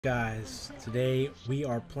Guys, today we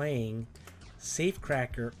are playing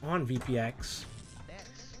Safecracker on VPX.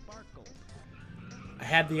 I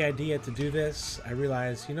had the idea to do this. I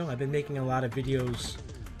realized, I've been making a lot of videos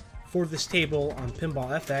for this table on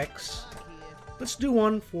Pinball FX. Let's do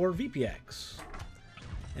one for VPX.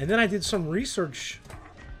 And then I did some research,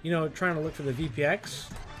 trying to look for the VPX.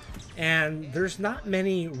 And there's not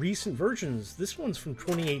many recent versions. This one's from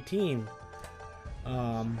 2018.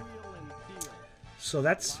 So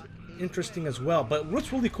that's interesting as well. But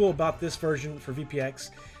what's really cool about this version for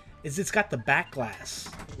VPX is it's got the backglass,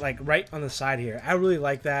 like right on the side here. I really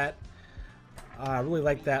like that. I really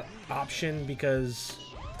like that option because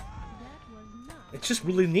it's just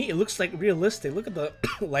really neat. It looks like realistic. Look at the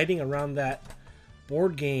lighting around that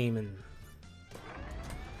board game, and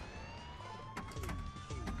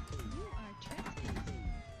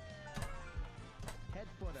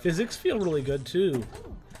physics feel really good too.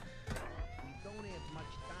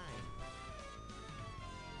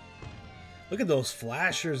 Look at those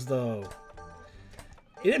flashers, though.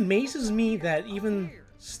 It amazes me that even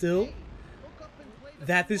still,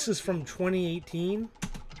 that this is from 2018,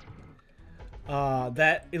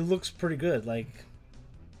 that it looks pretty good. Like,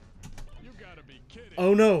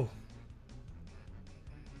 oh no.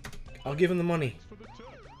 I'll give him the money.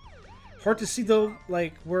 Hard to see, though,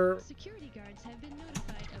 like, where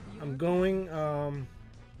I'm going.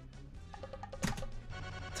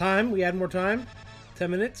 Time, we add more time.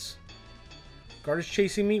 10 minutes. Guard is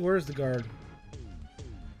chasing me. Where is the guard?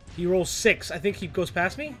 He rolls 6. I think he goes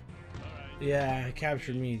past me? Yeah, he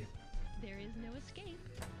captured me. There is no escape.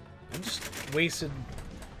 I just wasted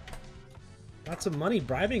lots of money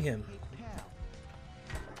bribing him.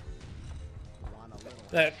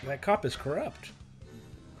 That cop is corrupt.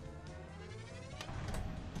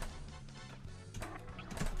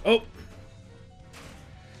 Oh!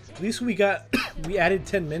 At least we got... we added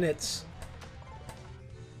 10 minutes.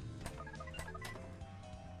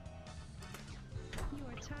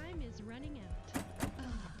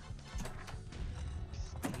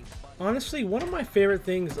 Honestly, one of my favorite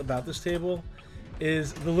things about this table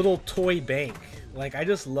is the little toy bank. Like, I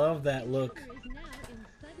just love that look.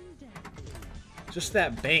 Just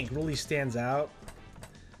that bank really stands out.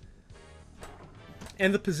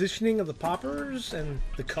 And the positioning of the poppers and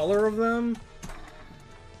the color of them.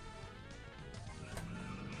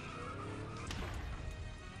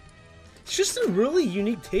 It's just a really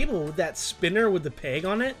unique table with that spinner with the peg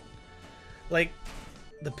on it. Like,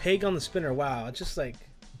 the peg on the spinner, wow, it's just like...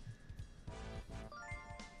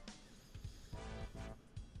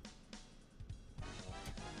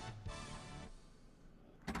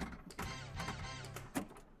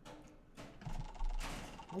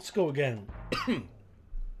 Let's go again. You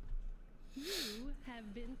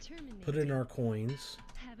have been terminated. Put in our coins.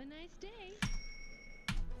 Have a nice day.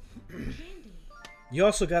 Candy. You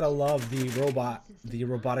also gotta love the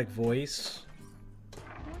robotic voice.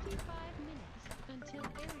 45 minutes until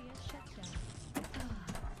area shutdown.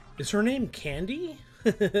 Is her name Candy?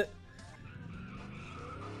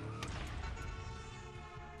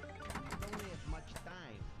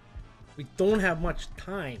 We don't have much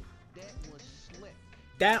time.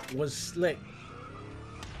 That was slick.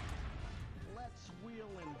 Let's wheel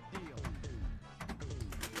and deal.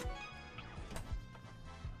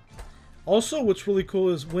 Also, what's really cool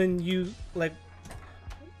is when you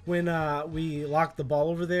when we lock the ball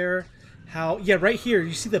over there, how right here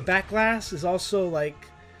you see the back glass is also like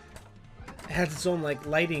has its own like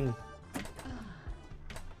lighting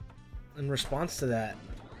in response to that.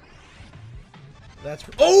 That's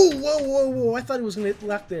whoa! I thought it was gonna get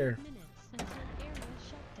left there.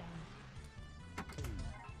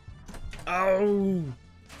 Oh! 20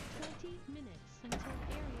 minutes until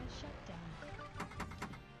area shutdown.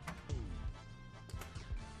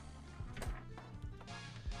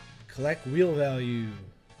 Collect wheel value.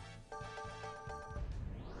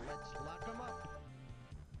 Let's lock 'em up.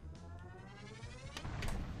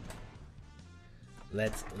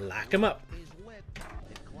 Let's lock him up. Is lit. The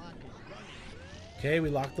clock is running. Okay, we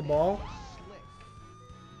locked the ball. Slick.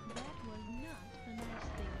 That was not a nice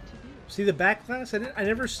thing to do. See the back glass? I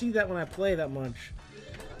never see that when I play that much.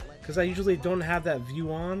 Because I usually don't have that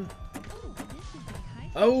view on. Oh, this is a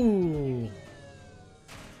high Oh!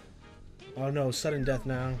 Oh no, sudden death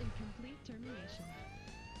now. and complete termination.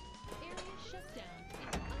 Area shutdown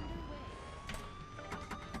is underway.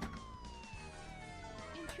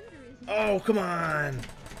 Intruder is Oh, come on!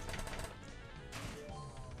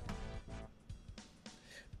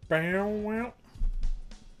 Bow, wow.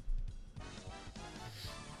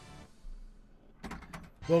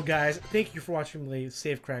 Well, guys, thank you for watching the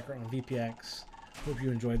Safecracker on VPX. Hope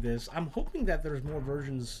you enjoyed this. I'm hoping that there's more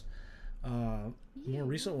versions, more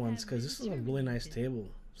recent ones, because this is a really nice table.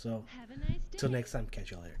 So, Have a nice day. till next time,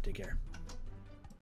 catch y'all later. Take care.